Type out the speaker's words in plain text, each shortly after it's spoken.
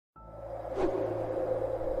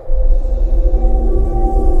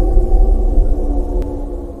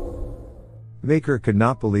Baker could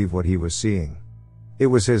not believe what he was seeing. It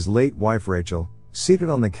was his late wife Rachel, seated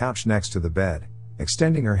on the couch next to the bed,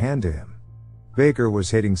 extending her hand to him. Baker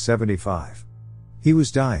was hitting 75. He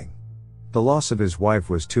was dying. The loss of his wife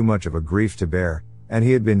was too much of a grief to bear, and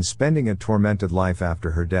he had been spending a tormented life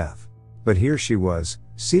after her death. But here she was,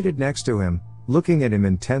 seated next to him, looking at him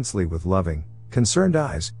intensely with loving, concerned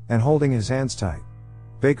eyes, and holding his hands tight.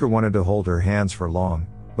 Baker wanted to hold her hands for long,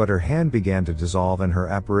 but her hand began to dissolve and her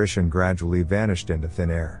apparition gradually vanished into thin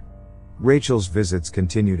air. Rachel's visits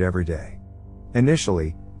continued every day.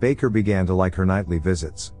 Initially, Baker began to like her nightly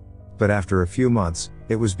visits. But after a few months,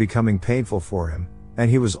 it was becoming painful for him, and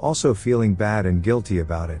he was also feeling bad and guilty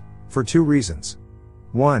about it, for two reasons.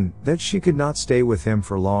 One, that she could not stay with him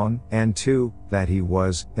for long, and two, that he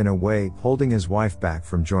was, in a way, holding his wife back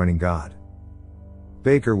from joining God.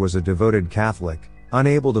 Baker was a devoted Catholic.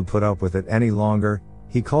 Unable to put up with it any longer,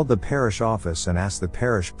 he called the parish office and asked the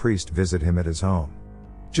parish priest to visit him at his home.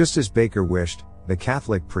 Just as Baker wished, the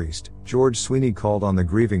Catholic priest, George Sweeney, called on the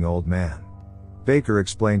grieving old man. Baker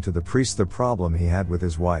explained to the priest the problem he had with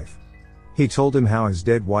his wife. He told him how his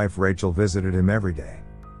dead wife Rachel visited him every day.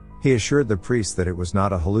 He assured the priest that it was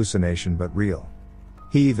not a hallucination but real.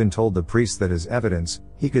 He even told the priest that as evidence,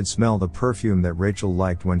 he could smell the perfume that Rachel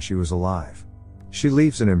liked when she was alive. She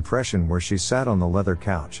leaves an impression where she sat on the leather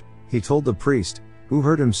couch, he told the priest, who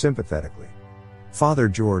heard him sympathetically. Father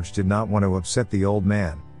George did not want to upset the old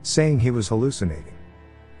man, saying he was hallucinating.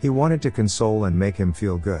 He wanted to console and make him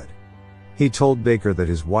feel good. He told Baker that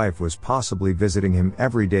his wife was possibly visiting him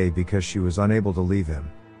every day because she was unable to leave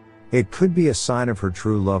him. It could be a sign of her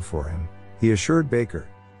true love for him, he assured Baker.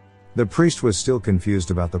 The priest was still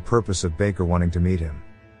confused about the purpose of Baker wanting to meet him.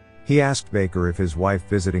 He asked Baker if his wife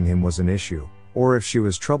visiting him was an issue, or if she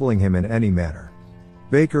was troubling him in any manner.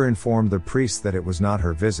 Baker informed the priest that it was not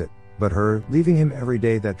her visit, but her leaving him every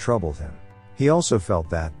day that troubled him. He also felt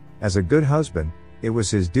that, as a good husband, it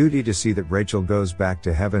was his duty to see that Rachel goes back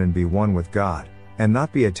to heaven and be one with God, and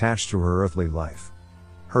not be attached to her earthly life.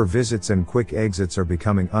 Her visits and quick exits are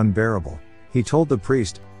becoming unbearable, he told the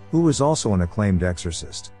priest, who was also an acclaimed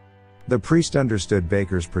exorcist. The priest understood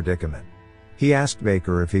Baker's predicament. He asked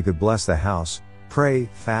Baker if he could bless the house, pray,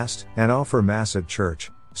 fast, and offer Mass at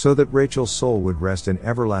church, so that Rachel's soul would rest in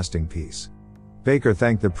everlasting peace. Baker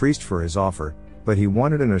thanked the priest for his offer, but he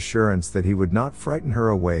wanted an assurance that he would not frighten her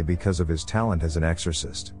away because of his talent as an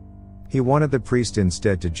exorcist. He wanted the priest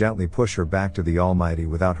instead to gently push her back to the Almighty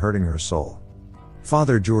without hurting her soul.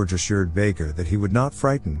 Father George assured Baker that he would not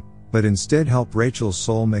frighten, but instead help Rachel's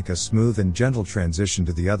soul make a smooth and gentle transition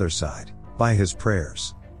to the other side, by his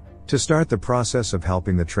prayers. To start the process of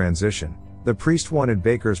helping the transition, the priest wanted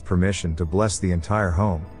Baker's permission to bless the entire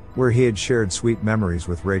home, where he had shared sweet memories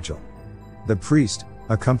with Rachel. The priest,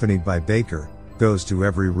 accompanied by Baker, goes to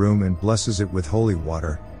every room and blesses it with holy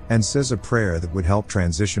water, and says a prayer that would help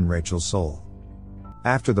transition Rachel's soul.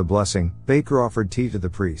 After the blessing, Baker offered tea to the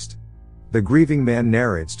priest. The grieving man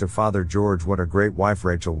narrates to Father George what a great wife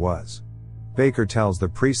Rachel was. Baker tells the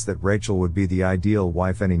priest that Rachel would be the ideal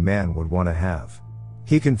wife any man would want to have.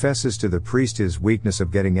 He confesses to the priest his weakness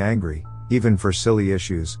of getting angry, even for silly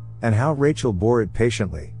issues, and how Rachel bore it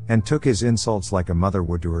patiently, and took his insults like a mother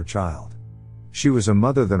would to her child. She was a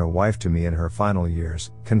mother than a wife to me in her final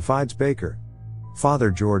years, confides Baker.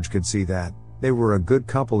 Father George could see that they were a good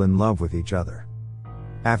couple in love with each other.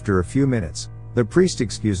 After a few minutes, the priest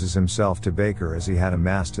excuses himself to Baker as he had a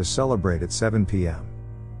Mass to celebrate at 7 p.m.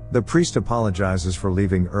 The priest apologizes for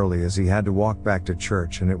leaving early as he had to walk back to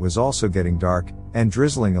church and it was also getting dark, and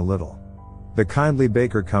drizzling a little. The kindly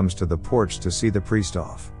Baker comes to the porch to see the priest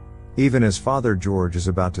off. Even as Father George is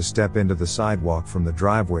about to step into the sidewalk from the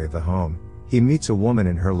driveway of the home, he meets a woman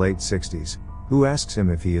in her late 60s, who asks him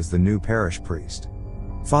if he is the new parish priest.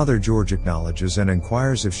 Father George acknowledges and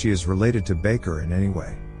inquires if she is related to Baker in any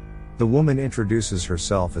way. The woman introduces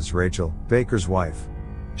herself as Rachel, Baker's wife.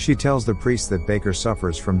 She tells the priest that Baker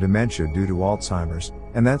suffers from dementia due to Alzheimer's,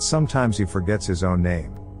 and that sometimes he forgets his own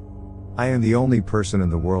name. I am the only person in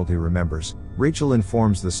the world he remembers, Rachel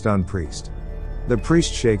informs the stunned priest. The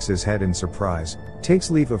priest shakes his head in surprise, takes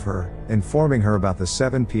leave of her, informing her about the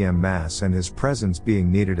 7 p.m. Mass and his presence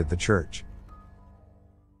being needed at the church.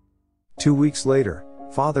 2 weeks later,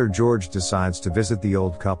 Father George decides to visit the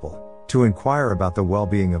old couple, to inquire about the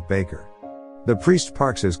well-being of Baker. The priest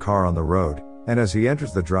parks his car on the road, and as he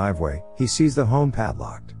enters the driveway, he sees the home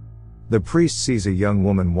padlocked. The priest sees a young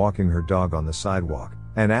woman walking her dog on the sidewalk,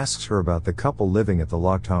 and asks her about the couple living at the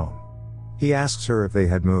locked home. He asks her if they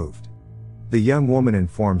had moved. The young woman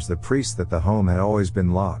informs the priest that the home had always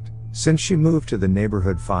been locked, since she moved to the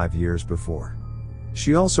neighborhood 5 years before.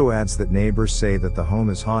 She also adds that neighbors say that the home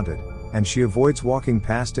is haunted, and she avoids walking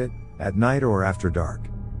past it, at night or after dark.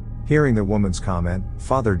 Hearing the woman's comment,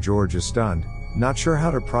 Father George is stunned, not sure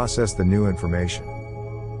how to process the new information.